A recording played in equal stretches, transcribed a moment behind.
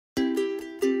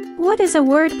What is a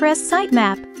WordPress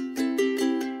sitemap?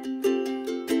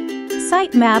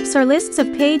 Sitemaps are lists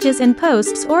of pages and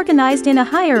posts organized in a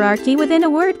hierarchy within a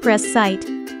WordPress site.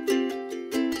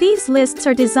 These lists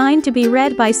are designed to be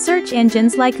read by search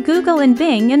engines like Google and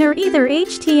Bing and are either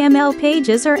HTML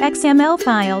pages or XML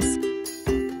files.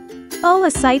 All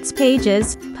a site's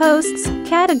pages, posts,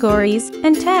 categories,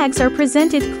 and tags are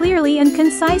presented clearly and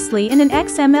concisely in an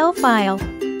XML file.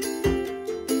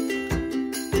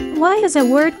 Why is a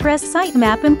WordPress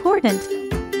sitemap important?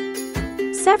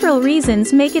 Several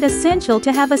reasons make it essential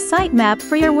to have a sitemap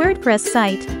for your WordPress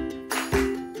site.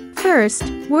 First,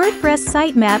 WordPress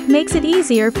sitemap makes it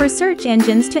easier for search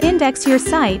engines to index your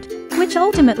site, which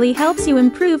ultimately helps you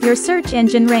improve your search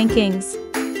engine rankings.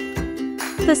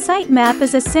 The sitemap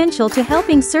is essential to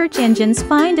helping search engines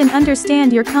find and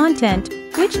understand your content,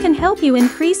 which can help you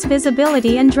increase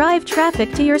visibility and drive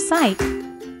traffic to your site.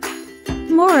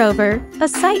 Moreover, a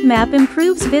sitemap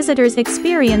improves visitors'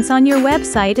 experience on your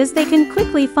website as they can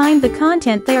quickly find the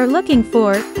content they are looking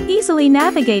for, easily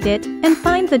navigate it, and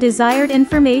find the desired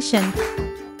information.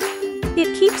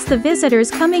 It keeps the visitors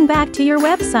coming back to your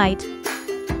website.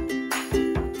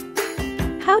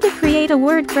 How to create a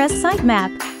WordPress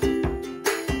sitemap?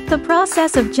 The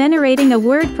process of generating a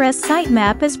WordPress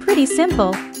sitemap is pretty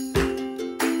simple.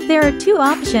 There are two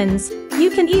options. You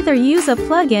can either use a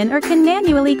plugin or can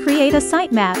manually create a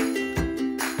sitemap.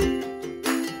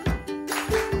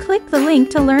 Click the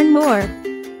link to learn more.